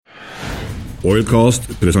Oilcast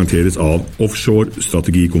presenteres av Offshore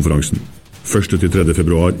strategikonferansen 1.–3.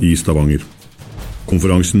 februar i Stavanger.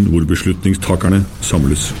 Konferansen hvor beslutningstakerne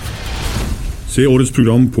samles. Se årets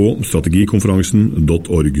program på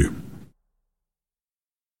strategikonferansen.org.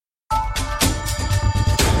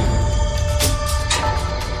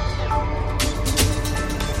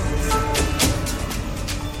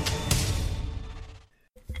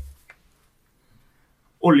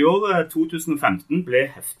 Oljeåret 2015 ble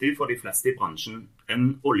heftig for de fleste i bransjen.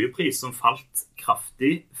 En oljepris som falt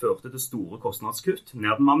kraftig førte til store kostnadskutt,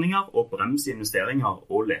 nedbemanninger og brems i investeringer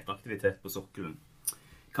og leteaktivitet på sokkelen.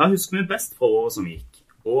 Hva husker vi best fra året som gikk,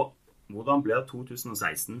 og hvordan blir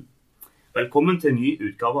 2016? Velkommen til en ny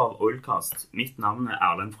utgave av Oilcast. Mitt navn er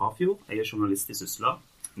Erlend Frafjord, jeg er journalist i Sysla.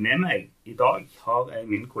 Med meg i dag har jeg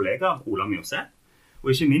min kollega Ola Mjøse,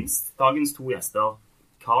 og ikke minst dagens to gjester,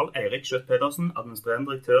 Karl Eirik Skjøtt-Pedersen,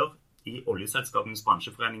 administrerende direktør i Oljeselskapenes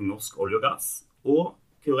bransjeforening Norsk Olje og Gass, og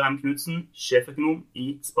Kure M. Knudsen, sjeføkonom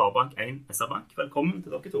i Sparebank 1 SR-Bank. Velkommen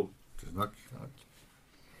til dere to. Tusen takk.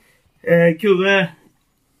 Kure,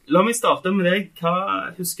 la meg starte med deg.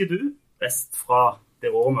 Hva husker du best fra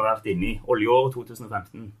det året vi har vært inne i, oljeåret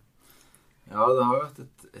 2015? Ja, det har jo vært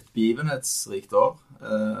et begivenhetsrikt år.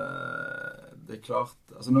 Det er klart,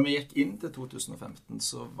 altså når vi gikk inn til 2015,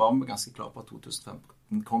 så var vi ganske klare på at 2015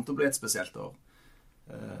 kom til å bli et spesielt år.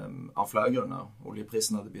 Av flere grunner.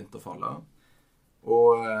 Oljeprisen hadde begynt å falle.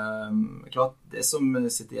 Og klart, det som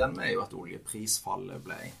sitter igjen med er jo at oljeprisfallet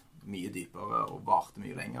ble mye dypere og varte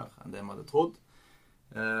mye lenger enn det vi hadde trodd.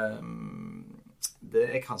 Det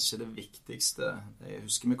er kanskje det viktigste. Jeg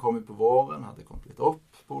husker vi kom ut på våren, hadde kommet litt opp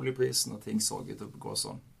på oljeprisen, og ting så ut til å gå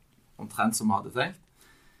sånn omtrent som vi hadde tenkt.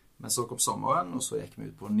 Men så kom sommeren, og så gikk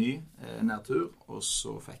vi ut på en ny nedtur, og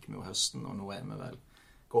så fikk vi jo høsten, og nå er vi vel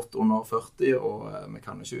godt under 40, og vi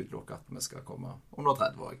kan ikke utelukke at vi skal komme under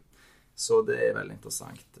 30 år. Så det er veldig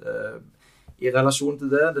interessant. I relasjon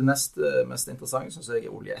til det neste mest interessante, synes jeg,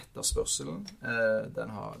 er oljeetterspørselen.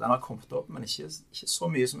 Den har kommet opp, men ikke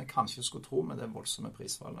så mye som jeg kanskje skulle tro med det voldsomme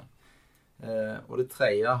prisfallet. Og det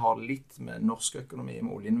tredje har litt med norsk økonomi,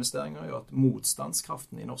 med oljeinvesteringer, jo at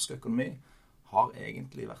motstandskraften i norsk økonomi har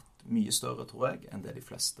egentlig vært mye større, tror jeg, enn det de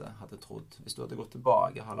fleste hadde trodd. Hvis du hadde gått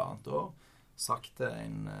tilbake halvannet år, sagt til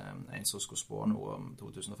en som skulle spå noe om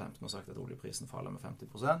 2015 og sagt at oljeprisen faller med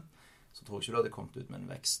 50%, så tror jeg ikke du hadde kommet ut med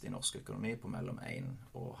en vekst i norsk økonomi på mellom 1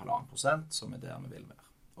 og 1,5%, som er der vi vil være.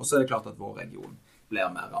 Og så er det klart at vår region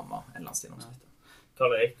blir mer rammet enn landsgjennomsnittet.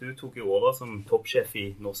 Karl Erik, du tok jo over som toppsjef i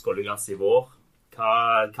Norsk Olje og Gass i vår.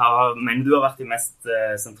 Hva mener du har vært de mest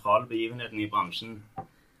sentrale begivenhetene i bransjen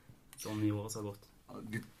som i året så har gått?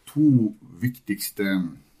 De to viktigste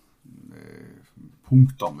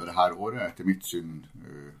punktene ved dette året, etter mitt syn,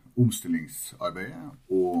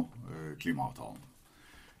 omstillingsarbeidet og klimaavtalen.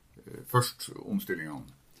 Først omstillingene.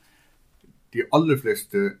 De aller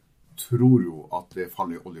fleste tror jo at det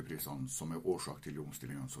faller i oljeprisene som er årsak til de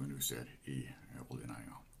omstillingene som vi nå ser i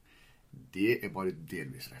oljenæringen. Det er bare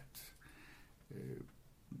delvis rett.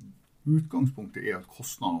 Utgangspunktet er at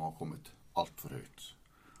kostnadene har kommet alt for høyt.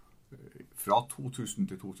 Fra 2000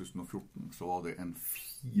 til 2014 så var det en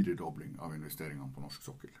 4-dobling av investeringene på norsk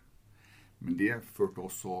sokkel. Men det førte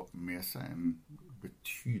også med seg en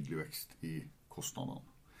betydelig vekst i kostnadene.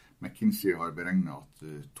 McKinsey har beregnet at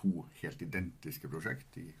to helt identiske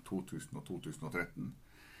prosjekt i 2000 og 2013,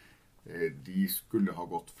 de skulle ha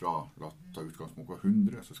gått fra, la oss ta utgangspunkt på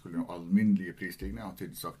 100, så skulle den alminnelige prisstigningen ha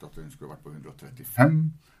tilsagt at den skulle vært på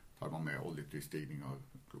 135. Tar man med oljeprisstigningen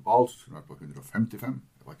globalt, så skulle den vært på 155.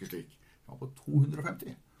 Det var ikke slik. Det var på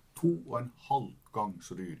 250. 2,5 gang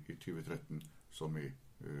så dyr i 2013 som i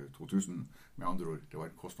 2000. Med andre ord, det var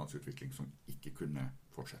en kostnadsutvikling som ikke kunne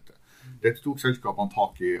fortsette. Dette tok selskapene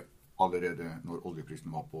tak i allerede når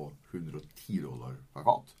oljeprisen var på $110 per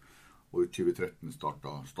fat. Og i 2013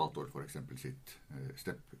 startet Statoil for eksempel sitt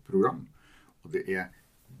STEP-program. Og det er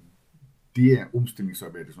det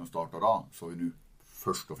omstillingsarbeidet som startet da, så vi nå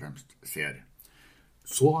først og fremst ser.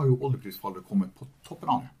 Så har jo oljeprisfallet kommet på toppen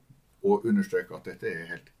av det, og understreker at dette er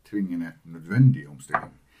helt tvingende nødvendig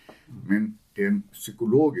omstilling. Men det er en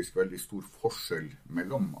psykologisk veldig stor forskjell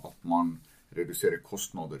mellom at man reduserer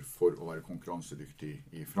kostnader for å være konkurransedyktig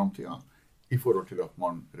i fremtiden, i forhold til at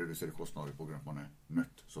man reduserer kostnader på grunn av at man er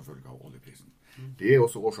nødt som følge av oljeprisen. Det er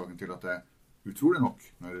også årsaken til at jeg utrolig nok,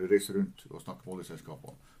 når jeg reiser rundt og snakker med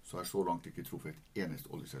oljeselskaper, så er så langt ikke truffet et eneste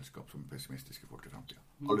oljeselskap som er pessimistiske for til fremtiden.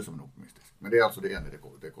 Alle som er optimistiske. Men det er altså det ene, det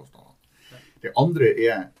er kostnadene. Det andre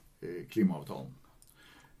er klimaavtalen.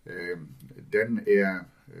 Den er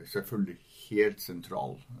selvfølgelig helt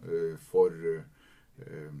sentral for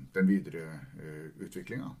den videre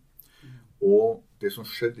utviklingen. Og det som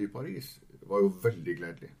skjedde i Paris var jo veldig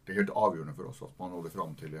gledelig. Det helt avgjørende for oss at man nådde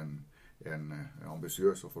fram til en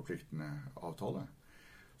ambisiøs og forpliktende avtale.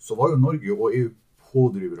 Så var jo Norge og EU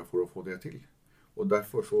pådrivere for å få det til. Og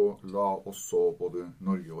derfor så la også både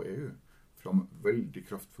Norge og EU fram veldig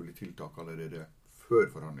kraftfulle tiltak allerede før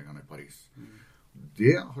forhandlingene i Paris.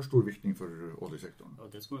 Det har stor virkning for oljesektoren.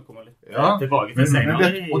 Og det skal vi komme litt tilbake til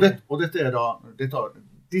senere. Og dette er da,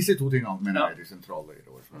 disse to tingene mener jeg er de sentrale i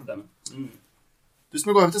det året. Hvis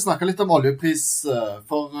vi går over til å snakke litt om oljepris,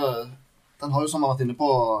 for den har jo som vi har vært inne på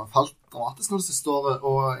falt dramatisk nå det siste året,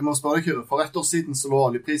 og jeg må spørre deg, for 1 år siden så lå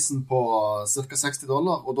oljeprisen på ca. $60,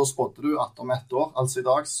 og da spådde du at om 1 år, altså i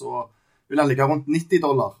dag, så vil den ligge rundt $90,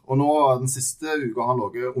 og nå den siste uka har den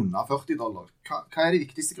ligget under $40. Hva er de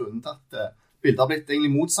viktigste grunnene til at bildet har blitt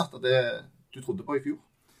egentlig motsatt av det du trodde på i fjor?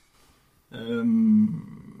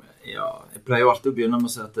 Ja, jeg pleier jo alltid å begynne med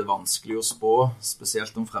å si at det er vanskelig å spå,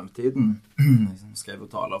 spesielt om fremtiden. Jeg skrev jo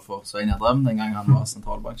taler for Svein Gjedrem den gang han var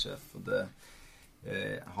sentralbanksjef, og det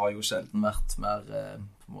har jo sjelden vært mer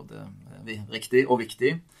på en måte riktig og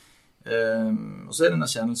viktig. Og så er det en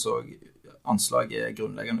erkjennelse også, anslaget er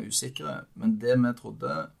grunnleggende usikre, men det vi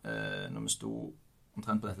trodde når vi sto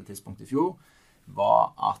omtrent på dette tidspunktet i fjor,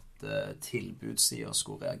 var at tilbudssiden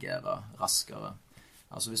skulle reagere raskere.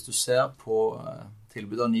 Altså hvis du ser på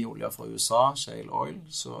tilbudet av ny olje fra USA, Shale Oil,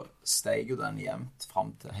 så steg jo den jevnt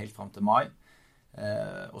helt frem til mai,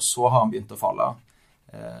 og så har den begynt å falle.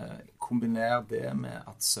 Kombiner det med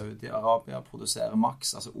at Saudi-Arabia produserer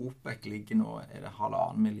maks, altså OPEC ligger nå, er det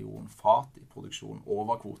 1,5 million fat i produksjon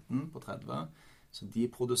over kvoten på 30, så de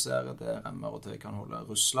produserer det remmer og tøy kan holde.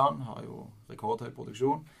 Russland har jo rekordhøy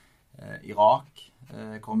produksjon, Irak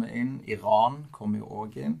kommer inn, Iran kommer jo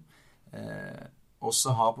også inn, og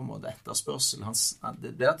så har på en måte etterspørsel,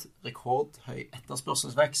 det blir et rekordhøy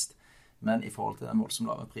etterspørselsvekst, men i forhold til den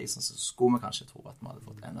voldsomt lave prisen, så skulle vi kanskje tro at vi hadde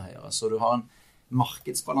fått enda høyere. Så du har en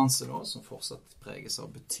markedsbalanse nå, som fortsatt preges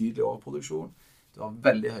av betydelig overproduksjon. Du har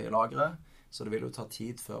veldig høye lagre, så det vil jo ta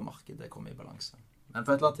tid før markedet kommer i balanse. Men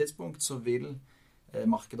på et eller annet tidspunkt så vil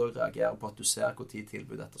markedet også reagere på at du ser hvor tid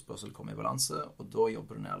tilbud etterspørsel kommer i balanse, og da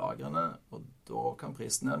jobber du ned lagrene, og da kan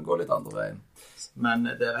prisen gå litt andre veien. Men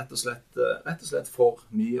det er rett og slett for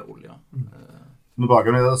mye olje. Med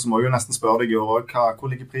bakgrunn i det, så må jeg jo nesten spørre deg i år også,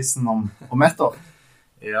 hvor ligger prisen om 1 år?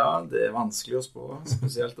 Ja, det er vanskelig å spå,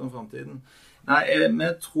 spesielt om fremtiden. Nei, vi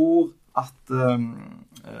tror at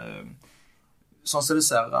sånn som det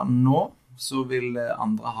ser nå, så vil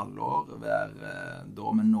andre halvår være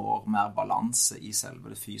da vi når mer balanse i selve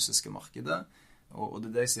det fysiske markedet. Og det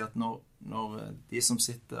er det jeg sier at når de som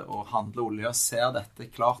sitter og handler olje ser dette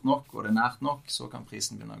klart nok, og det er nært nok, så kan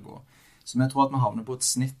prisen begynne å gå. Så vi tror at vi havner på et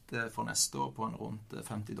snitt for neste år på en rundt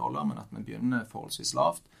 $50, men at vi begynner forholdsvis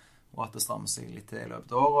lavt, og at det strammer seg litt til i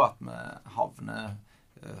løpet av året, og at vi havner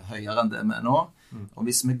høyere enn det vi er nå. Og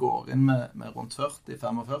hvis vi går inn med rundt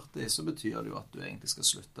 40-45, så betyr det jo at du egentlig skal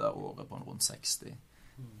slutte året på en rundt 60,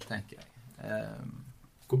 tenker jeg.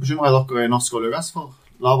 Hvor bekymret er dere i norsk olje og gass for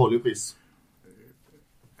lav oljepris?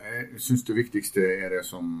 Jeg synes det viktigste er det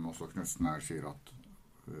som også Knudsen her sier, at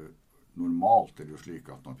normalt er det jo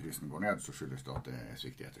slik at når prisen går ned, så skyldes det at det er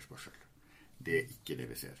svikt i etterspørsel. Det er ikke det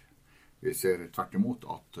vi ser. Vi ser tvert imot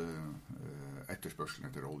at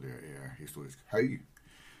etterspørselen etter olje er historisk høy,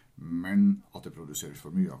 men at det produseres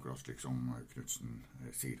for mye, akkurat slik som Knudsen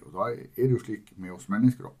sier. Og da er det jo slik med oss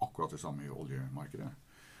mennesker, og akkurat det samme i oljemarkedet,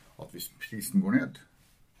 at hvis prisen går ned,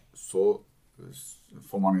 så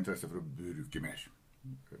får man interesse for å bruke mer.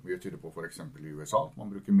 Vi tyder på for eksempel i USA at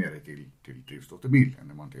man bruker mer til drivstoff til bil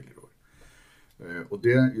enn det man tidligere år. Og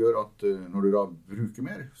det gjør at når du da bruker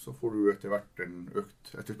mer, så får du etter hvert en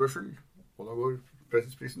økt etterspørsel, og da går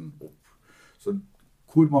prisen opp. Så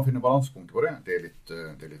hvor man finner balansepunktet på det, det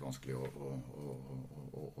er litt vanskelig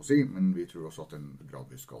å si, men vi tror også at den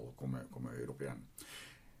gradvis skal komme opp igjen.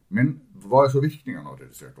 Men hva er så virkningene av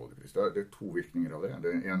redusert oljepris? Det er to virkninger av det.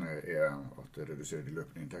 Det ene er at det reduserer de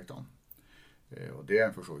løpende inntektene, og det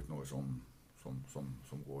er for så vidt noe som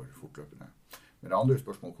går fortløpende. Men det andre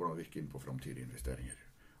spørsmålet hvordan det virker inn på fremtidige investeringer.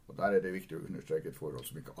 Og der er det viktig å understreke et forhold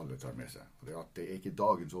som ikke alle tar med seg. Og det er at det er ikke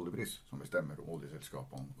dagens oljepris som bestemmer om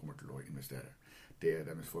oljeselskapene kommer til å investere. Det er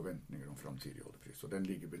deres forventninger om fremtidig oljepris. Og den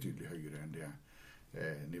ligger betydelig høyere enn det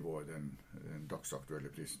nivået den dagsaktuelle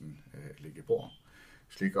prisen ligger på.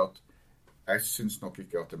 Slik at jeg synes nok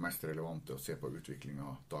ikke at det mest relevante å se på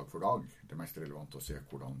utviklingen dag for dag. Det mest relevante å se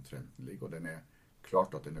hvordan trenden ligger. Og den er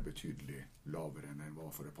klart at den er betydelig lavere enn den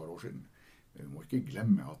var for et par år siden. Men vi må ikke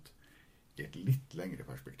glemme at i et litt lengre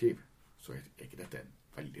perspektiv så er ikke dette en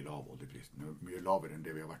veldig lav oljepris. Den er mye lavere enn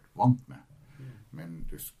det vi har vært vant med. Men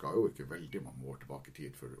det skal jo ikke veldig mange år tilbake i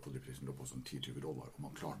tid før oljeprisen lå på sånn $10-20, og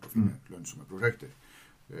man klarte å finne lønnsomme prosjekter.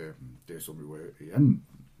 Det som jo igjen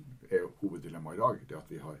er hoveddilemma i dag, det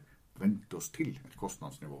at vi har vent oss til et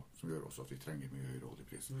kostnadsnivå som gjør også at vi trenger mye høyere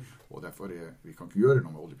oljepris. Og derfor vi kan ikke gjøre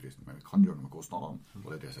noe med oljeprisen, men vi kan gjøre noe med kostnadene, og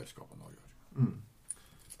det er det selskapene nå gjør.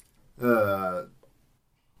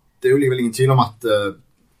 Det er jo likevel ingen tvil om at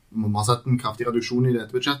man har sett en kraftig reduksjon i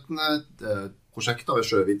dette budsjettene. Prosjekter er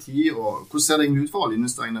skjøvet i tid, og hvordan ser det egentlig ut for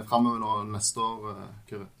oljeinvesteringene fremover nå neste år,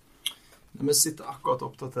 Kyrre? Vi sitter akkurat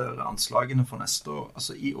og oppdaterer anslagene for neste år.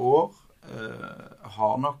 Altså i år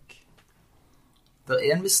har nok det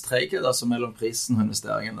er en viss treghet altså, mellom prisen og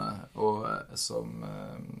investeringene, og som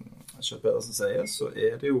Kjell Pedersen sier, så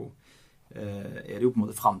er det jo på en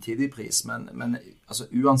måte fremtidig pris, men altså,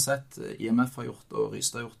 uansett, IMF har gjort, og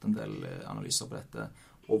Rystad har gjort en del analyser på dette.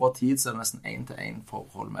 Over tid så er det nesten 1-til-1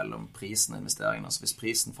 forhold mellom prisen og investeringen. Altså hvis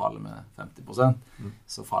prisen faller med 50%,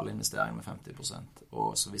 så faller investeringen med 50%.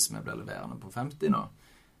 Og så hvis vi blir leverende på 50 nå,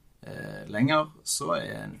 lenger, så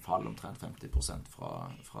er en fall omtrent 50%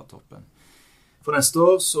 fra toppen. For neste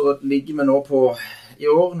år så ligger vi nå på, i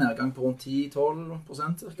år, nedgang på rundt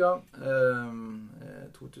 10-12% cirka.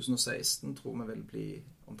 2016 tror vi vil bli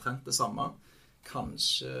omtrent det samme.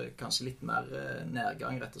 Kanskje litt mer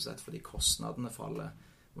nedgang, rett og slett, fordi kostnadene faller.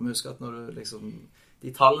 Og vi husker at når du liksom,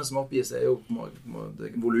 de tallene som oppgis er jo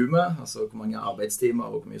volumet, altså hvor mange arbeidstimer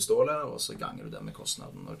og hvor mye stål er, og så ganger du det med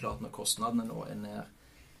kostnaden. Og det er klart når kostnadene nå er ned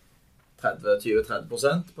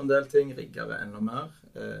 20-30% på en del ting, riggere enda mer,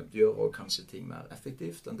 du gjør også kanskje ting mer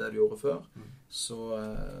effektivt enn det du gjorde før,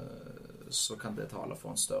 så kan det tale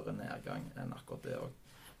for en større nedgang enn akkurat det også.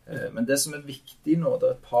 Men det som er viktig nå, det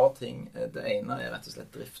er et par ting. Det ene er rett og slett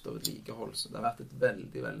drift og vedlikehold. Så det har vært et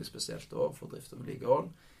veldig, veldig spesielt år for drift og vedlikehold.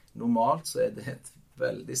 Normalt så er det et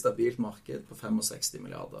veldig stabilt marked på 65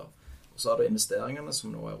 milliarder. Og så har du investeringene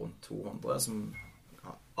som nå er rundt 200, som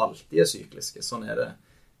alltid er sykliske. Sånn er det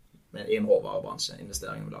i en råvarebransje.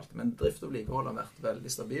 Investeringene vil alltid. Men drift og vedlikehold har vært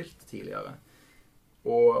veldig stabilt tidligere.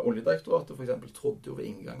 Og Oljedirektoratet for eksempel trodde jo ved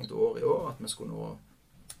inngangen til år i år at vi skulle nå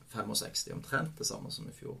 65, omtrent det samme som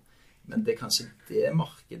i fjor. Men det er kanskje det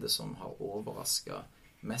markedet som har overrasket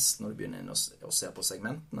mest når du begynner inn å se på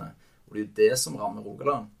segmentene. Og det er jo det som rammer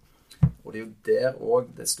Rogaland. Og det er jo der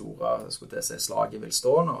også det store slaget vil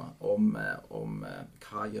stå nå, om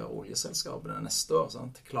hva gjør oljeselskapene neste år.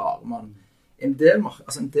 Sant? Klarer man en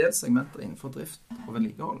del segmenter innenfor drift og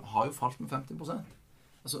vedlikehold har jo falt med 50%.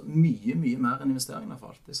 Altså mye mer enn investeringene har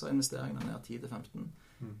falt. Disse investeringene ned 10-15%.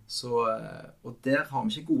 Så, og der har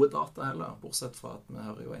vi ikke gode data heller, bortsett fra at vi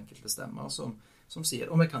hører jo enkelte stemmer som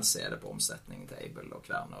sier, og vi kan se det på omsetningen til Aibel og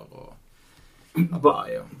Kværner og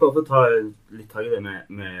Abai. Bare for å ta litt tak i det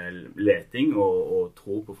med leting og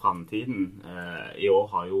tro på fremtiden. I år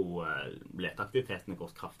har jo leteaktivitetene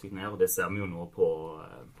gått kraftig ned, og det ser vi jo nå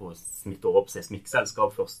på Smittorup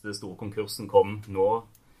seismikkselskap. Første store konkursen kom nå.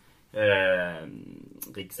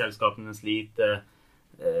 Riggselskapene sliter.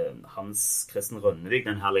 Hans Christen Rønnevik,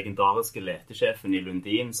 den her legendariske letesjefen i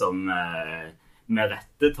Lundin, som med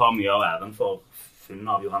rette tar mye av æren for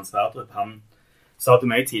funnet av Johan Sverdrup. Han sa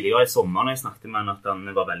til meg tidligere i sommer når jeg snakket med han at han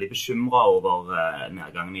var veldig bekymret over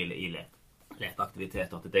nedgangen i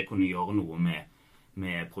leteaktivitet, at det kunne gjøre noe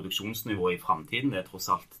med produksjonsnivået i fremtiden. Det er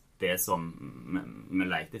tross alt det som vi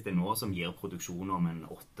leter etter nå, som gir produksjon om en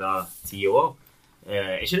 8-10 år.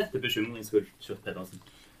 Er ikke dette bekymringsfullt, Kjell Pedersen?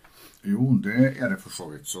 Jo, det er det for så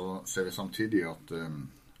vidt. Så ser vi samtidig at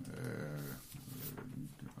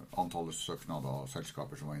antallet søknader av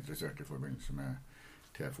selskaper som var interessert i forbindelse med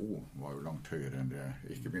TFO var jo langt høyere enn det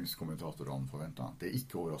ikke minst kommentatorene forventet. Det er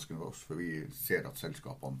ikke overraskende for oss, for vi ser at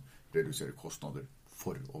selskapene reduserer kostnader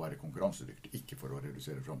for å være konkurransedyktig, ikke for å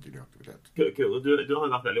redusere fremtidig aktivitet. Kure, du har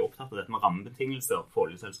vært veldig opptatt av dette med rammebetingelser for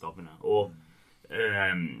oljeselskapene, og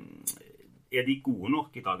er de gode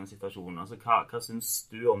nok i dagens situasjon? Altså, hva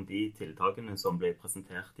synes du om de tiltakene som ble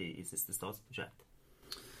presentert i siste statsbudsjett?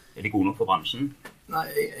 Er de gode nok for bransjen?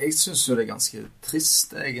 Nei, jeg synes jo det er ganske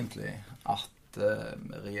trist egentlig at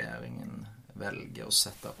regjeringen velger å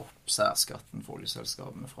sette opp særskatten for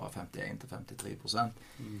oljeselskapene fra 51-53%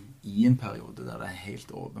 i en periode der det er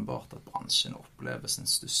helt åpenbart at bransjen opplever sin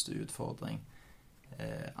største utfordring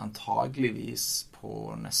antageligvis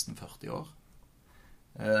på nesten 40 år.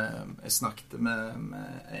 Jeg snakket med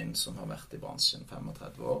en som har vært i bransjen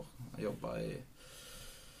 35 år, har jobbet i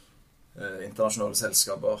internasjonale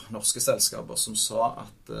selskaper, norske selskaper, som sa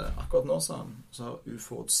at akkurat nå, sa han, så har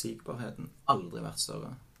uforutsigbarheten aldri vært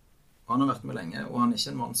større. Han har vært med lenge, og han er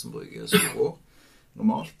ikke en mann som bruker store år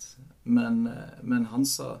normalt, men han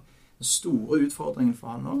sa den store utfordringen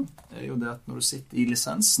for han nå er jo det at når du sitter i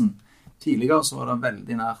lisensen Tidligere så var det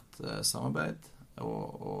veldig nært samarbeid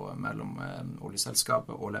og mellom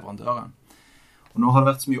oljeselskapet og leverandøren. Og nå har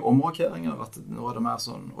det vært så mye omrokeringer at nå er det mer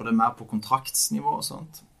sånn, og det er mer på kontraktsnivå og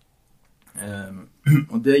sånt.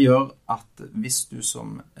 Og det gjør at hvis du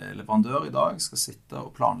som leverandør i dag skal sitte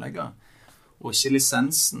og planlegge, og ikke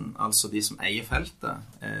lisensen, altså de som eier feltet,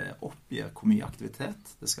 oppgir hvor mye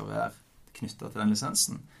aktivitet det skal være knyttet til den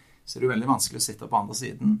lisensen, så er det jo veldig vanskelig å sitte på andre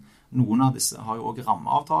siden. Noen av disse har jo også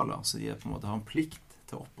rammeavtaler, så de på en måte har en plikt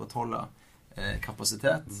til å opprettholde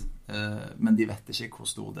kapasitet, men de vet ikke hvor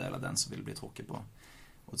stor del av den som vil bli trukket på.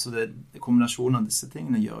 Og så kombinasjonen av disse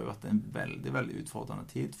tingene gjør jo at det er en veldig, veldig utfordrende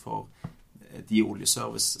tid for de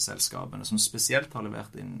oljeserviceselskapene som spesielt har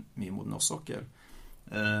levert inn mye mot norsk sokkel.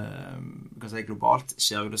 Kan si, globalt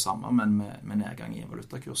skjer jo det samme, men med nedgang i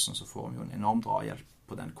valutakursen så får vi jo en enorm drahjelp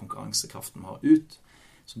på den konkurransekraften vi har ut.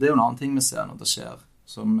 Så det er jo en annen ting vi ser når det skjer,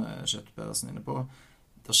 som Kjøtt-Pedersen er inne på.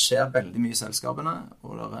 Det skjer veldig mye i selskapene,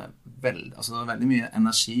 og det er veldig mye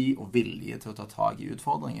energi og vilje til å ta tag i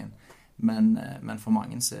utfordringen. Men for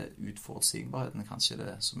mange så er utforutsigbarheten kanskje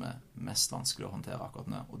det som er mest vanskelig å håndtere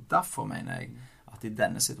akkurat nå. Og derfor mener jeg at i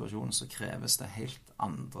denne situasjonen så kreves det en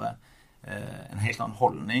helt annen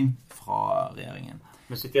holdning fra regjeringen.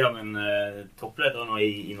 Vi sitter her med en toppleder nå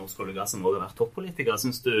i Norsk Olje og Gass som også har vært toppolitiker.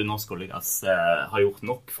 Synes du Norsk Olje og Gass har gjort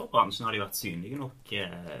nok for bransjen? Har de vært synlige nok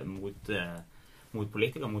mot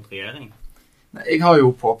politikere, mot regjering? Nei, jeg har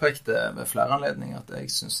jo påpekt det ved flere anledninger at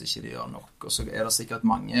jeg synes ikke de gjør nok. Og så er det sikkert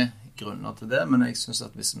mange grunner til det, men jeg synes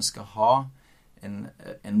at hvis vi skal ha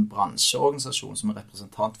en bransjeorganisasjon som er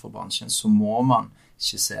representant for bransjen, så må man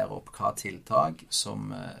skissere opp hva tiltak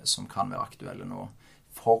som kan være aktuelle nå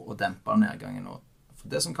for å dempe nedgangen nå. For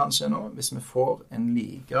det som kan skje nå, hvis vi får en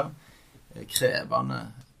like krevende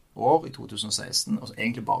år i 2016, og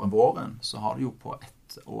egentlig bare våren, så har det jo på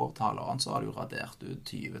et år til halvannet, så har det jo radert ut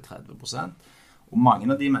 20-30%. Og mange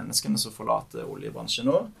av de menneskene som forlater oljebransjen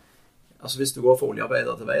nå, altså hvis du går fra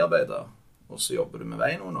oljearbeider til veiarbeider, og så jobber du med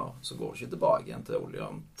vei noen år, så går du ikke tilbake igjen til olje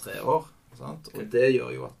om 3 år. Sant? Og det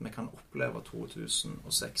gjør jo at vi kan oppleve 2006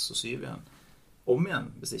 og 2007 igjen, om igjen,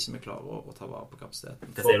 hvis ikke vi klarer å ta vare på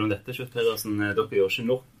kapasiteten. Hva sier du om dette, Kjøtt-Pedersen? Dere gjør ikke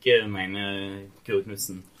nok, mener Kyrre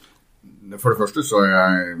Knudsen. For det første så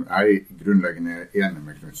er jeg grunnleggende enig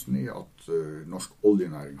med Knudsen i at norsk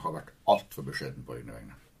oljenæring har vært alt for beskjeden på egne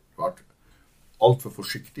vegne. Det har vært alt for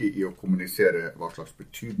forsiktig i å kommunisere hva slags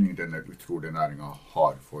betydning denne utrolige næringen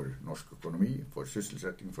har for norsk økonomi, for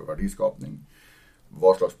sysselsetting, for verdiskapning,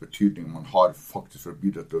 hva slags betydning man har faktisk for å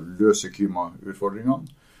bidra til å løse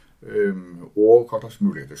klimautfordringene, og hva slags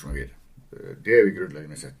muligheter som er. Det er vi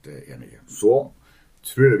grunnleggende sett enige. Så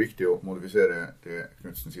tror jeg det er viktig å modifisere det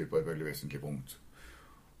Knudsen sier på et veldig vesentlig punkt.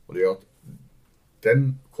 Og det er at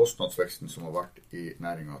den kostnadsveksten som har vært i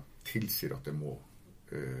næringen tilsier at det må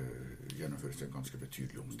gjennomføres en ganske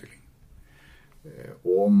betydelig omstilling.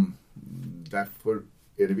 Og derfor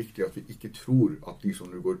er det viktig at vi ikke tror at de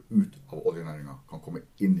som nå går ut av oljenæringen kan komme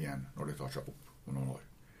inn igjen når det tar seg opp om noen år.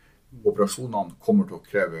 Operasjonene kommer til å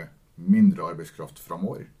kreve mindre arbeidskraft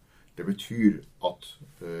fremover. Det betyr at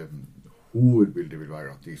hovedbildet vil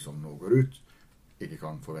være at de som nå går ut, ikke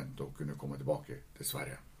kan forvente å kunne komme tilbake,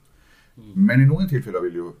 dessverre. Men i noen tilfeller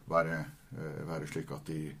vil det jo være slik at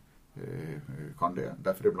de kan det.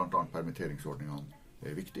 Derfor er blant annet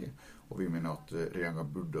permitteringsordningene viktig, og vi mener at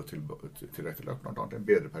regjeringen burde tilrettelagt blant annet en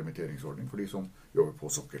bedre permitteringsordning for de som jobber på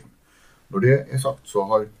sokkelen. Når det er sagt, så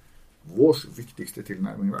har vår viktigste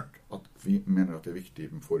tilnærming vært at vi mener at det er viktig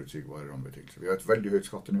med forutsigbare rammebetingelser. Vi har et veldig høyt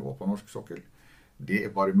skattenivå på norsk sokkel. Det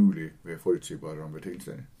er bare mulig ved forutsigbare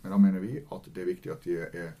rammebetingelser. Men da mener vi at det er viktig at de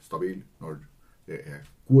er stabile når det er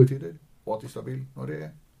gode tider, og at de er stabile når det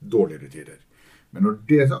er dårligere tider. Men når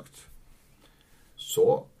det er sagt,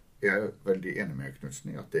 så er jeg veldig enig med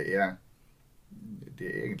Knudsen i at det er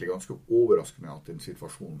egentlig ganske overraskende at den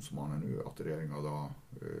situasjonen som man er nå, at regjeringen da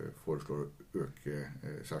foreslår å øke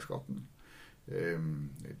særskatten.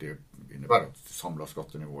 Det innebærer at samlet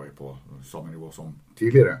skattenivå er på samme nivå som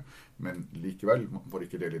tidligere, men likevel får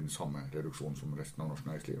ikke del i den samme reduksjonen som resten av norsk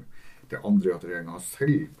næringsliv. Det andre er at regjeringen har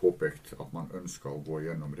selv påpekt at man ønsker å gå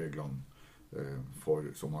gjennom reglene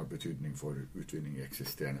som har betydning for utvinning i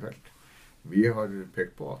eksisterende felt. Vi har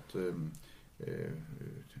pekt på at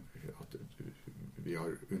vi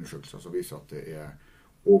har undersøkelser som viser at det er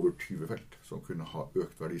over 20 felt som kunne ha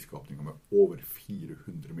økt verdiskapningen med over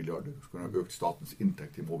 400 milliarder. Så kunne ha økt statens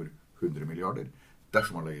inntekt til over 100 milliarder,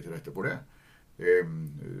 dersom man legger til rette på det.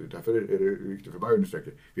 Derfor er det viktig for meg å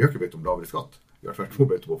understreke. Vi har ikke bedt om lavere skatt. Vi har tvert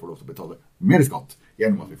bedt om å få lov til å betale mer skatt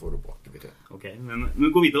gjennom at vi får opp aktivitet. Ok, men vi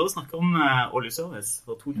går videre og snakker om oljeservice.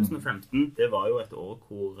 For 2015, det var jo et år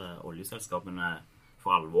hvor oljeselskapene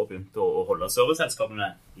for alvor begynt å holde serviceselskapene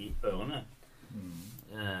i ørene.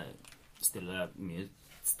 Stille mye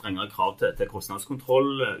strengere krav til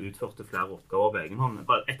kostnadskontroll, utførte flere oppgaver på egen hånd.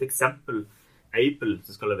 Bare et eksempel, Aibel,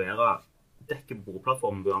 som skal levere dekke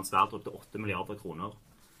bordplattformen på en Sverdrup til 8 milliarder kroner.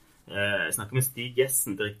 Jeg snakket med Stig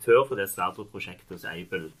Jessen, direktør for det Sverdrup-prosjektet hos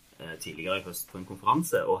Aibel tidligere i høst på en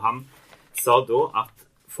konferanse, og han sa da at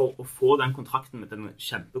for å få den kontrakten, den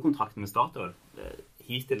kjempekontrakten med Statoil,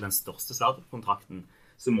 hittil den største Sverdrup-kontrakten,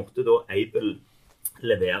 så måtte da Aibel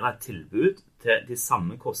levere et tilbud til de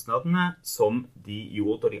samme kostnadene som de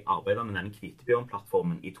gjorde da de arbeidet med denne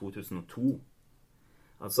Kvitebjørn-plattformen i 2002.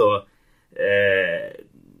 Altså,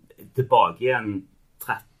 tilbake igjen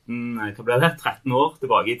 13 år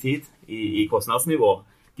tilbake i tid i kostnadsnivå.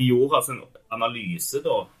 De gjorde altså en analyse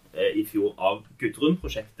da, i fjor av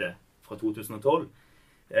Gudrun-prosjektet fra 2012.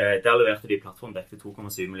 Der leverte de plattformdekk til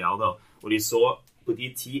 2,7 milliarder, og de så på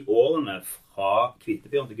de 10 årene fra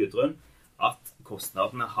Kvitebjørn til Gudrun at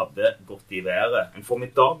kostnadene hadde gått i været. En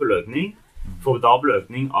formidabel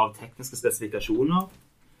økning av tekniske spesifikasjoner.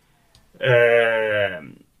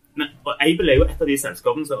 Og Aibel jo et av de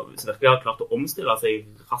selskapene som virkelig har klart å omstille seg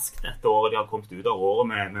raskt etter året. De har kommet ut av året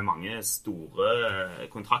med mange store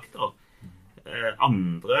kontrakter.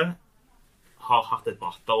 Andre har hatt et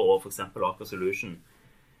brattere år, for eksempel Aker Solution.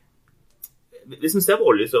 Hvis vi ser på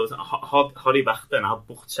olje, så har de vært denne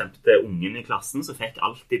bortkjempte ungen i klassen som fikk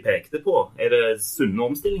alt de pekte på. Det sunne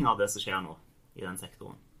omstillinger av det som skjer nå i den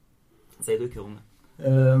sektoren? Hva sier du, Kurne?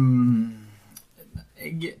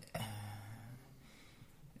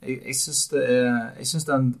 Jeg synes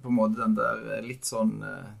den på en måte den der litt sånn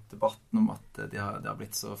debatten om at de har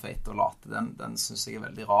blitt så feite og late, den synes jeg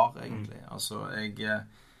veldig rar egentlig. Altså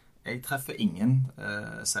jeg treffer ingen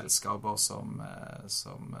selskaper som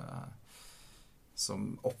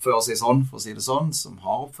oppfører seg sånn, for å si det sånn, som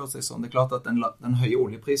har oppført seg sånn. Det klart at den høye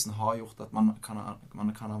oljeprisen har gjort at man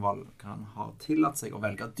kan ha tillatt seg å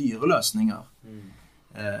velge dyre løsninger.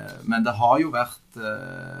 Men det har jo vært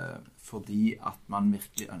fordi at man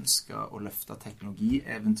virkelig ønsker å løfte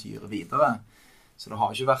teknologieventyret videre. Så det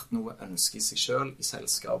har ikke vært noe ønske i seg selv i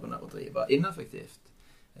selskapene å drive ineffektivt.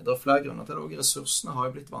 Det flere grunner til det, og ressursene har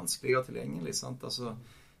jo blitt vanskeligere tilgjengelig, sant? Altså,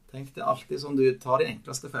 tenk det alltid sånn, du tar de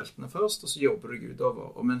enkleste feltene først, og så jobber du utover.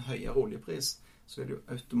 Og med en høyere oljepris, så vil du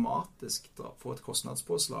automatisk få et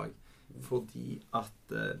kostnadspåslag, fordi at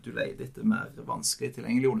du leter etter mer vanskelig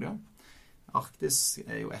tilgjengelig olje. Arktis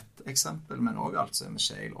jo et eksempel, men også altså med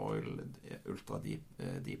shale oil, ultra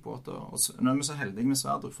deep water. Og så, nå vi så heldige med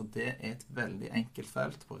Sverdrup, for det et veldig enkelt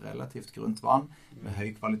felt på relativt grunt vann, med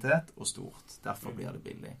høy kvalitet og stort. Derfor blir det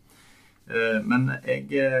billig. Men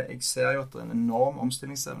jeg ser jo at det en enorm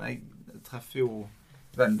omstillingsevne. Jeg treffer jo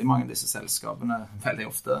veldig mange av disse selskapene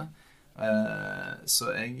veldig ofte.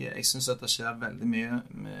 Så jeg synes at det skjer veldig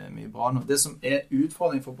mye bra nå. Det som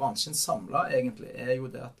utfordringen for bransjen samlet egentlig,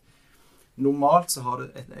 jo det at normalt så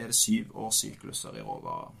er det 7 års sykluser i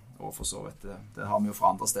råvarer, og for så vidt det har vi jo fra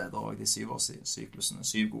andre steder også, de 7 års syklusene,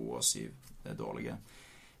 7 gode og 7 dårlige.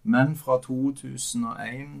 Men fra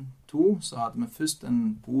 2001-2002 så hadde vi først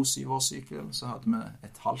en god 7 års syklus, så hadde vi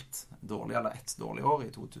et halvt dårlig eller et dårlig år i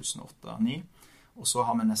 2008-2009, og så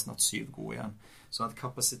har vi nesten hatt 7 gode igjen. Så at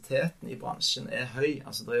kapasiteten i bransjen høy,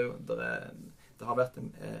 altså det har vært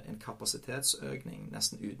en kapasitetsøkning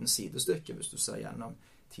nesten uten sidestykke hvis du ser gjennom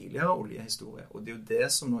tidligere oljehistorie, og det jo det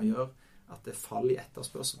som nå gjør at det fallet i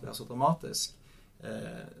etterspørsel blir så dramatisk.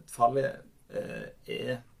 Fallet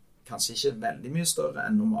kanskje ikke veldig mye større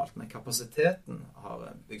enn normalt, men kapasiteten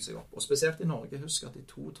har bygd seg opp. Og spesielt i Norge, husk at i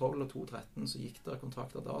 2012 og 2013 så gikk det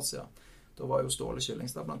kontrakter til Asia. Da var jo Ståle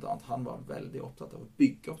Kyllingstad blant annet, han var veldig opptatt av å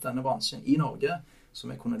bygge opp denne bransjen i Norge, som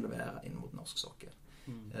jeg kunne levere inn mot norsk sokkel.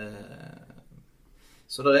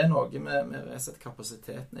 Så det noe med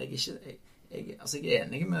kapasiteten. Jeg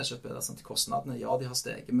enig med Kjøtt Pedersen til kostnadene. Ja, de har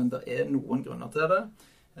steget, men det noen grunner til det,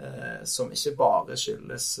 som ikke bare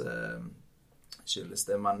skyldes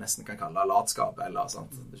det man nesten kan kalle latskap, eller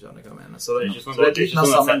sant? Du skjønner hva jeg mener. Så det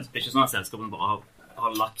ikke sånn at selskapene bare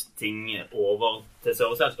har lagt ting over til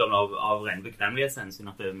serviceselskapene av ren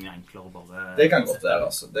bekvemmelighetshensyn, at det mye enklere å bare... Det kan godt være,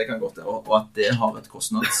 altså. Det kan godt være, og at det har et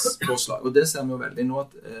kostnadspåslag. Og det ser vi jo veldig nå,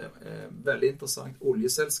 at veldig interessant,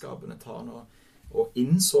 oljeselskapene tar nå og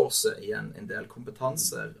innsource igjen en del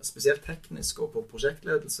kompetanser, spesielt teknisk og på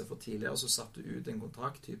prosjektledelse, for tidligere så satte du ut en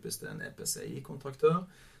kontrakt, typisk en EPCI-kontraktør,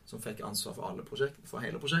 som fikk ansvar for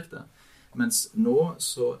hele prosjektet. Mens nå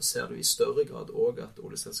så ser du i større grad også at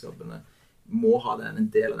oljeselskapene må ha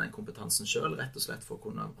en del av den kompetansen selv, rett og slett for å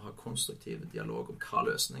kunne ha konstruktiv dialog om hva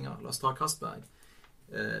løsninger. La oss ta Castberg.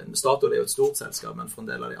 Statoil jo et stort selskap, men for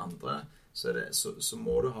en del av de andre så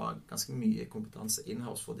må du ha ganske mye kompetanse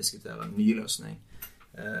in-house for å diskutere en ny løsning.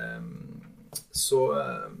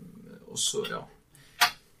 Og så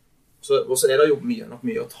det jo nok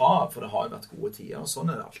mye å ta av, for det har jo vært gode tider, og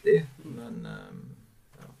sånn det alltid. Men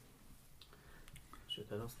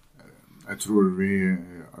jeg tror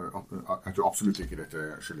absolutt ikke dette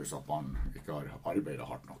skyldes at man ikke har arbeidet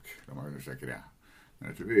hardt nok. Det må jeg understreke det. Men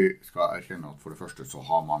jeg tror vi skal erkjenne at for det første så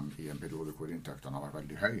har man i en periode hvor inntektene har vært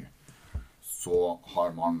veldig høye, så har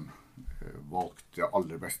man valgt det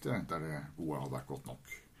aller beste der det gode har vært godt nok.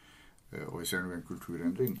 Og vi ser nå en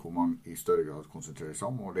kulturendring hvor man i større grad konsentrerer seg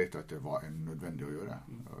om og leter etter hva nødvendig å gjøre.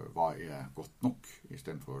 Hva godt nok, i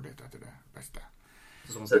stedet for å lete etter det beste. Så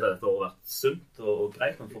sånn sett dette har vært sunt og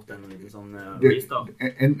greit, man har fått en liten sånn restart?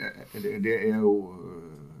 Det jo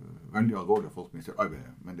veldig alvorlig at folk mister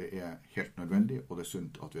arbeidet, men det helt nødvendig, og det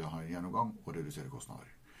sunt at vi har en gjennomgang og reduserer kostnader.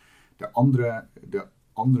 Det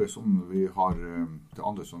andre som vi har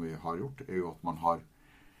gjort, jo at man har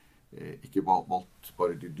ikke valgt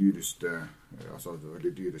bare de dyreste, altså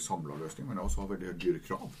veldig dyre samlede løsninger, men også har veldig dyre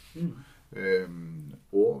krav.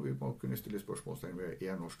 Og vi må kunne stille spørsmålstegn ved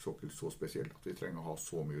norsk sokkel så spesielt at vi trenger å ha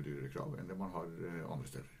så mye dyrere krav enn det man har andre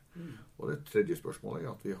steder. Og det tredje spørsmålet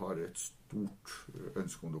at vi har et stort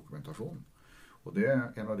ønske om dokumentasjon. Og det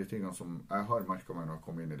en av de tingene som jeg har merket meg når jeg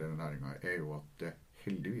kom inn i denne næringen, jo at det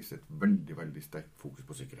heldigvis et veldig, veldig sterkt fokus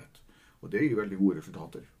på sikkerhet. Og det gir veldig gode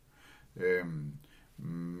resultater.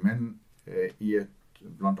 Men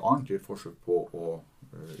blant annet i et forsøk på å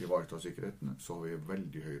ivareta sikkerheten, så har vi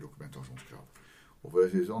veldig høye dokumentasjonskrav. Og for å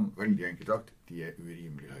si det sånn, veldig enkelt sagt, de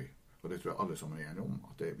urimelig høye. Og det tror jeg alle sammen enige om,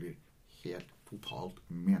 at det blir helt totalt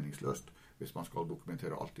meningsløst hvis man skal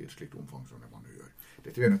dokumentere alt i et slikt omfang som det man gjør.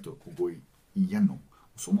 Dette vi nødt til å gå igjennom.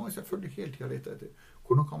 Og så må vi selvfølgelig hele tiden lete etter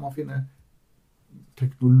hvordan kan man finne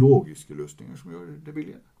teknologiske løsninger som gjør det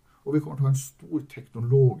billigere. Og vi kommer til å ha en stor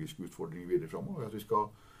teknologisk utfordring videre fremover, at vi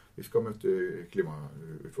skal møte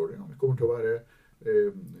klimautfordringer. Vi kommer til å være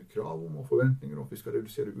krav om og forventninger om at vi skal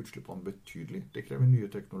redusere utslippene betydelig. Det krever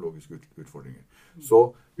nye teknologiske utfordringer.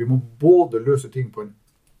 Så vi må både løse ting på en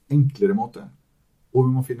enklere måte, og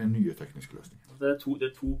vi må finne nye tekniske løsninger. Det er to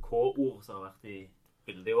K-ord som har vært i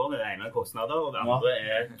bildet i år. Det ene kostnader, og det andre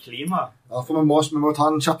klima. Ja, for vi må ta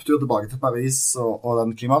en kjapp tur tilbake til Paris og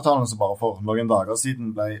den klimaavtalen som bare for noen dager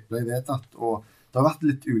siden ble vedtatt. Og det har vært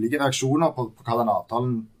litt ulike reaksjoner på hva den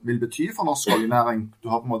avtalen vil bety for norsk oljenæring.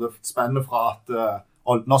 Du har på en måte spennet fra at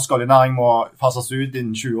norsk oljenæring må fases ut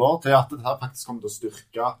innen 20 år, til at dette faktisk kommer til å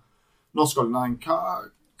styrke norsk oljenæring. Hva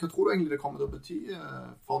tror du egentlig det kommer til å bety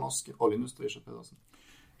for norsk oljeindustri, Kjell Pedersen?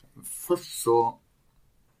 Først så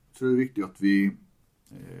tror jeg det er viktig at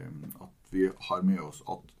vi har med oss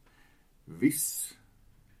at hvis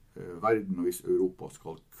verden og hvis Europa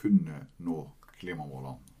skal kunne nå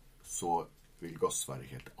klimamålene, så vil gass være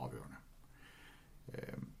helt avgjørende.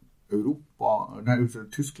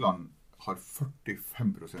 Tyskland har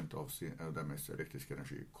 45% av deres elektriske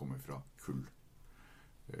energi kommer fra kull.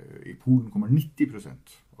 I Polen kommer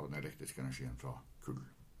 90% av den elektriske energien fra kull.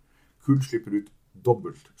 Kull slipper ut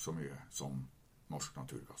dobbelt så mye som norsk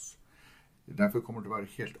naturgass. Derfor kommer det til å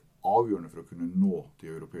være helt avgjørende for å kunne nå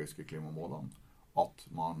de europeiske klimamålene at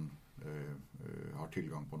man har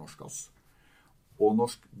tilgang på norsk gass. Og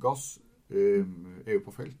norsk gass jo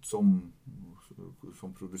på felt som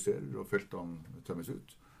produserer, og feltene tømmes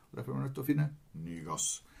ut. Og derfor er vi nødt til å finne ny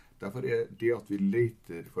gass. Derfor det at vi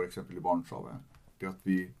leter for eksempel i Barentshavet, det at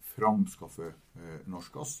vi framskaffer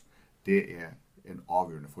norsk gass, det en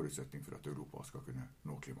avgjørende forutsetning for at Europa skal kunne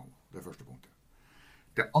nå klimamål. Det første punktet.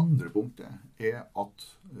 Det andre punktet at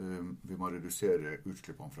vi må redusere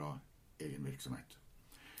utslippene fra egen virksomhet.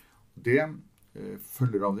 Det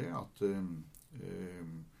følger av det at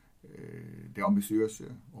det ambisiøse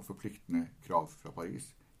og forpliktende krav fra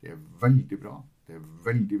Paris, det veldig bra. Det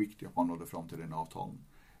veldig viktig at man nådde fram til denne avtalen.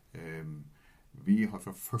 Vi har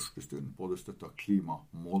fra første stund både støttet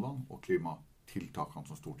klimamålene og klimatiltakene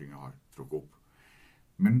som Stortinget har trukket opp.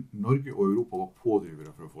 Men Norge og Europa var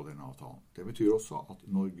pådrivere for å få denne avtalen. Det betyr også at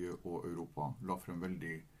Norge og Europa la frem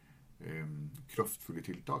veldig kraftfulle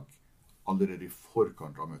tiltak allerede i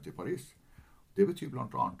forkant av møtet i Paris. Det betyr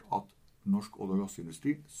blant annet at norsk olje- og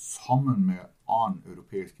gassindustri, sammen med annen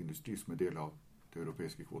europeisk industri som del av det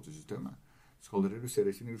europeiske kvotesystemet, skal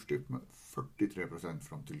redusere sine utslipp med 43%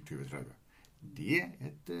 frem til 2030. Det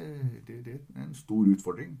en stor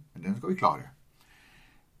utfordring, men den skal vi klare.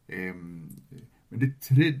 Men og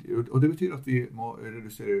det betyr at vi må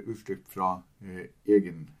redusere utslipp fra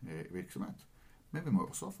egen virksomhet. Men vi må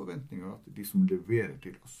også ha forventninger at de som leverer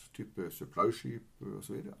til oss, type supply-skip og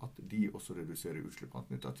så videre, at de også reduserer utslippene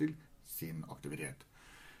knyttet til sin aktivitet.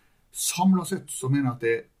 Samlet sett så mener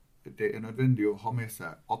jeg at det nødvendig å ha med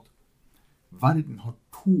seg at verden har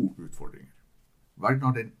to utfordringer. Verden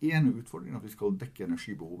har den ene utfordringen at vi skal dekke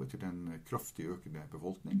energibehovet til en kraftig økende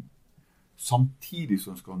befolkning, samtidig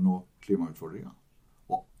som vi skal nå klimautfordringer.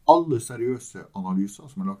 Og alle seriøse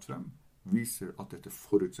analyser som lagt frem, viser at dette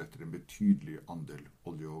forutsetter en betydelig andel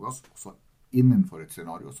olje og gass, også innenfor et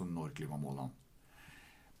scenario som når klimamålene.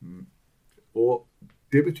 Og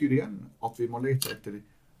det betyr igjen at vi må lete etter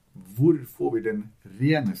hvor får vi den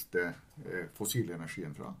reneste fossile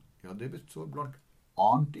energien fra. Ja, det består blant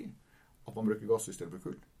annet i at man bruker gass i stedet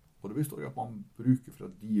for kull. Og det består i at man bruker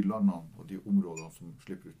fra de landene og de områdene som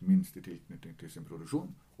slipper ut minst i tilknytning til sin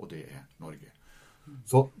produksjon, og det Norge.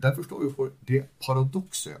 Så derfor står vi for det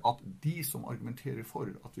paradokset at de som argumenterer for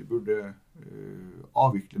at vi burde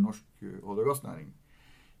avvikle norsk olje- og gassnæring,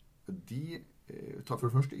 de tar for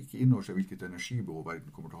det første ikke inn over seg hvilket energibehov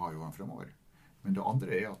verden kommer til å ha i årene fremover. Men det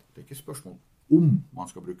andre at det ikke spørsmål om man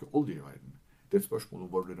skal bruke olje i verden. Det et spørsmål om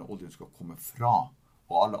hvor denne oljen skal komme fra,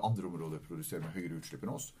 og alle andre områder produserer med høyere utslipp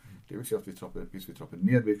enn oss. Det vil si at hvis vi trapper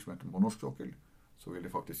ned virksomheten på norsk sokkel, så vil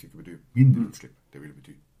det faktisk ikke bety mindre utslipp. Det vil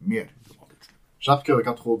bety mer globalt utslipp. Kjærkjør,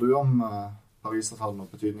 hva tror du om Paris-avtalen og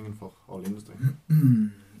betydningen for oljeindustrien?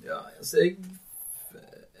 Ja, altså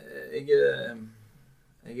jeg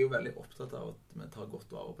er jo veldig opptatt av at vi tar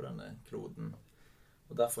godt vare på denne kloden.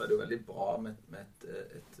 Og derfor det jo veldig bra med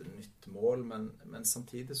et nytt mål, men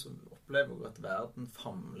samtidig så opplever jeg at verden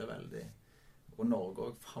famler veldig. Og Norge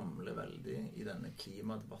også famler veldig i denne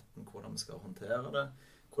klimadebatten, hvordan vi skal håndtere det,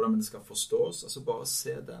 hvordan det skal forstås. Altså bare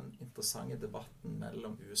se den interessante debatten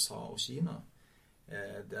mellom USA og Kina,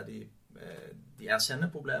 der de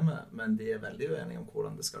erkjenner problemet, men de veldig uenige om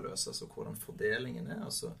hvordan det skal løses og hvordan fordelingen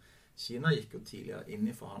Altså, Kina gikk jo tidligere inn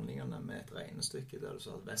i forhandlingene med et regnestykke der du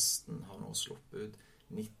sa at Vesten har nå sluppet ut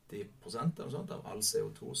 90% eller sånt, av all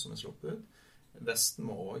CO2 som sluppet ut. Vesten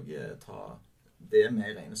må også ta det med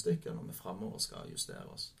i regnestykket når vi fremover skal justere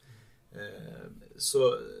oss.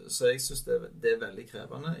 Så jeg synes det veldig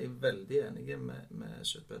krevende. Jeg veldig enig med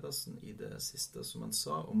Schjøtt-Pedersen i det siste som han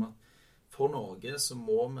sa, om at for Norge så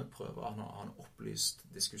må vi prøve å ha en opplyst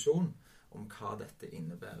diskusjon om hva dette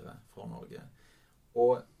innebærer for Norge.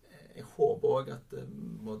 Og jeg håper også at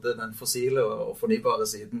den fossile og fornybare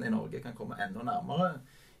siden i Norge kan komme enda nærmere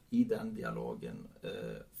i den dialogen.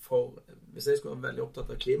 For hvis jeg skulle være veldig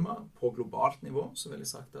opptatt av klima på globalt nivå, så vil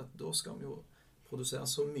jeg sagt at da skal vi jo produsere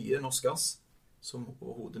så mye norsk gass som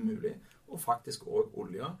overhodet mulig, og faktisk også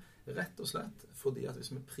olje, rett og slett fordi at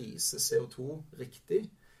hvis vi priser CO2 riktig,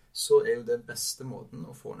 så jo det beste måten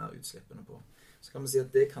å få ned utslippene på. Så kan vi si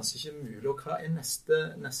at det kanskje ikke mulig, og hva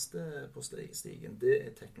neste på stigen?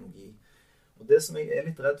 Det teknologi. Og det som jeg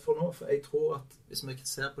litt redd for nå, for jeg tror at hvis vi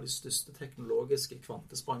ser på de største teknologiske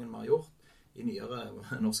kvantesprangene vi har gjort i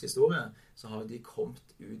nyere norsk historie, så har de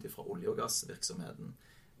kommet ut fra olje- og gassvirksomheten.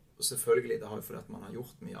 Og selvfølgelig, det har jo fordi at man har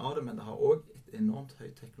gjort mye av det, men det har også et enormt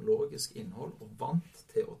høyt teknologisk innhold og vant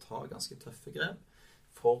til å ta ganske tøffe grep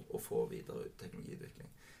for å få videre teknologiutvikling.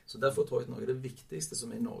 Så derfor tror jeg at noe av det viktigste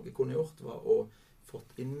som i Norge kunne gjort, var å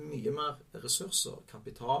fått inn mye mer ressurser,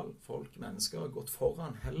 kapital, folk, mennesker, gått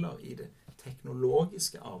foran heller i det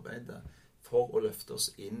teknologiske arbeidet for å løfte oss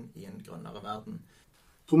inn i en grønnere verden.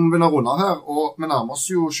 Tom begynner å runde her, og vi nærmer oss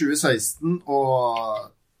jo 2016,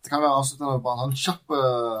 og det kan være avsluttende bare en kjapp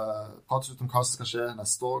prat ut om hva som skal skje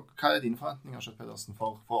neste år. Hva dine forventninger, Schjøtt-Pedersen,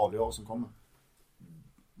 for oljeåret som kommer?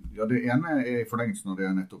 Ja, det ene i forlengelsen av det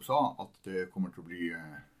jeg nettopp sa, at det kommer til å bli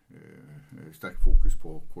sterk fokus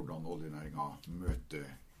på hvordan oljenæringen møter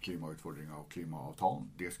klimautfordringer og klimaavtalen.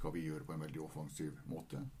 Det skal vi gjøre på en veldig offensiv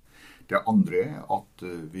måte. Det andre at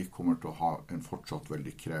vi kommer til å ha en fortsatt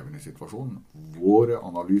veldig krevende situasjon. Våre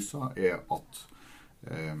analyser at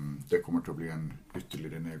det kommer til å bli en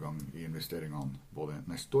ytterligere nedgang i investeringene både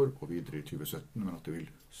neste år og videre i 2017, men at det vil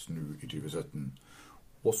snu i 2017.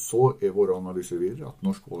 Og så våre analyser videre at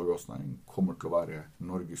norsk olje- og gassnæring kommer til å være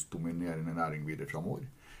Norges dominerende næring videre fremover.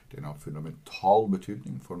 Den har fundamental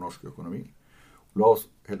betydning for norsk økonomi. La oss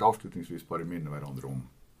helt avslutningsvis bare minne hverandre om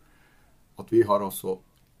at vi har altså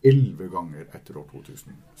 11 ganger etter år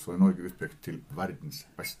 2000 så Norge utpekt til verdens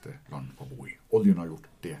beste land å bo i. Oljen har gjort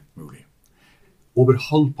det mulig. Over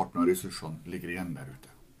halvparten av ressursene ligger igjen der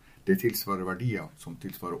ute. Det tilsvarer verdier som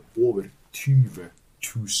tilsvarer over 20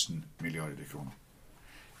 000 milliarder kroner.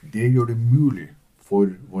 Det gjør det mulig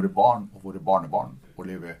for våre barn og våre barnebarn å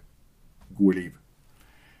leve gode liv.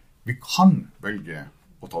 Vi kan velge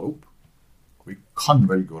å ta det opp, og vi kan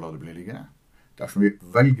velge å la det bli liggende. Dersom vi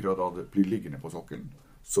velger å la det bli liggende på sokkelen,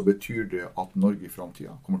 så betyr det at Norge i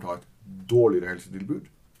fremtiden kommer til å ha et dårligere helsetilbud,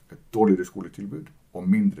 et dårligere skoletilbud og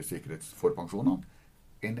mindre sikkerhet for pensjonene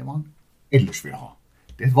enn det man ellers vil ha.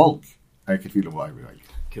 Det er et valg. Jeg er ikke i tvil om hva jeg vil velge.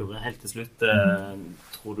 Kure, helt til slutt,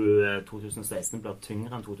 tror du 2016 blir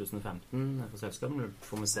tyngre enn 2015 for selskapene?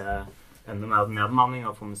 Får vi se enda mer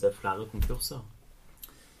nedbemanninger, får vi se flere konkurser?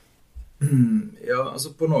 Ja,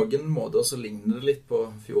 altså på noen måter så ligner det litt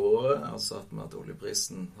på fjoråret, altså at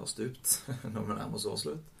oljeprisen har stupt når vi nærmer oss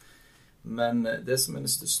årslutt. Men det som er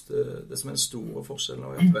den store forskjellen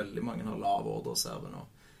er at veldig mange har lav ordrereserve nå.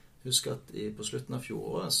 Husk at på slutten av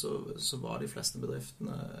fjoråret så var de fleste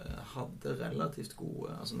bedriftene hadde relativt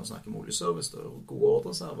gode, altså nå snakker vi om oljeservice, gode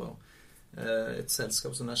ordrereserver. Et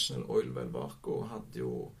selskap som National Oil Velvaco hadde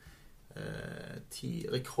jo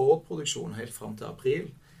rekordproduksjon helt frem til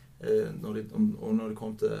april. Når det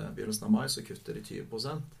kom til begynnelsen av mai, så kuttet de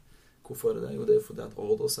 20%. Hvorfor er det det? Jo, det er fordi at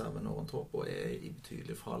ordrereserven over en topp og er i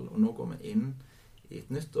betydelig fall. Og nå går vi inn i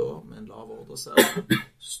et nytt år med en lav ordrereserve,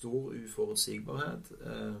 stor uforutsigbarhet.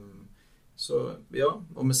 Så ja,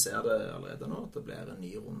 og vi ser det allerede nå, at det blir en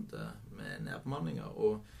ny runde med nedbemanninger.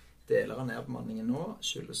 Og deler av nedbemanningen nå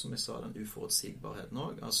skyldes, som jeg sa, den uforutsigbarheten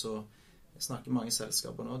også. Altså, jeg snakker mange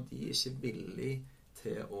selskaper nå, de er ikke villige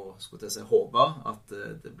til å håpe at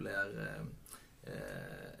det blir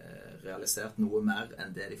realisert noe mer enn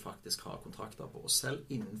det de faktisk har kontrakter på. Og selv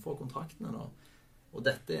innenfor kontraktene nå, og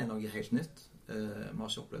dette er noe helt nytt, vi har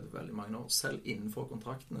ikke opplevd det veldig mange år, selv innenfor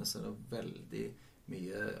kontraktene så er det veldig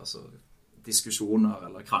mye diskusjoner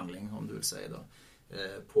eller krangling, om du vil si det,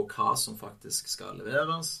 på hva som faktisk skal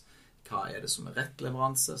leveres, hva er det som er rett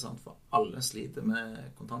leveranse, sant? For alle sliter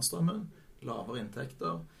med kontantstrømmen, lavere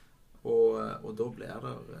inntekter, og da blir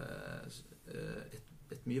det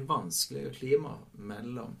et mye vanskeligere klima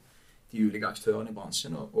mellom de ulike aktørene i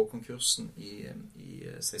bransjen, og konkursen i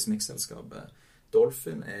seismikkselskapet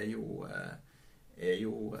Dolphin er jo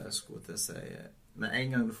skulle jeg si, med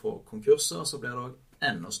en gang du får konkurser, så blir det også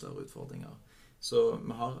enda større utfordringer. Så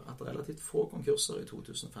vi har hatt relativt få konkurser i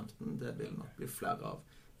 2015, det vil nok bli flere av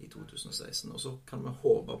i 2016, og så kan vi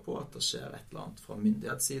håpe på at det skjer et eller annet fra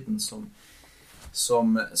myndighetssiden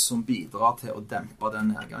som bidrar til å dempe den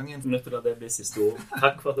nedgangen. Nødt til at det blir siste ord.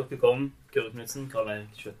 Takk for at dere kom, Kure Knudsen,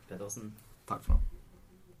 Karl-Erik Schjøtt-Pedersen. Takk for nå.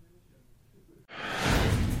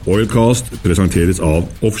 Oilcast presenteres av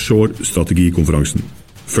Offshore strategikonferansen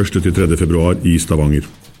 1.–3. februar i Stavanger.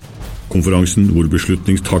 Konferansen hvor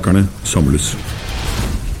beslutningstakerne samles.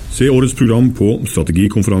 Se årets program på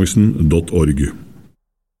strategikonferansen.org.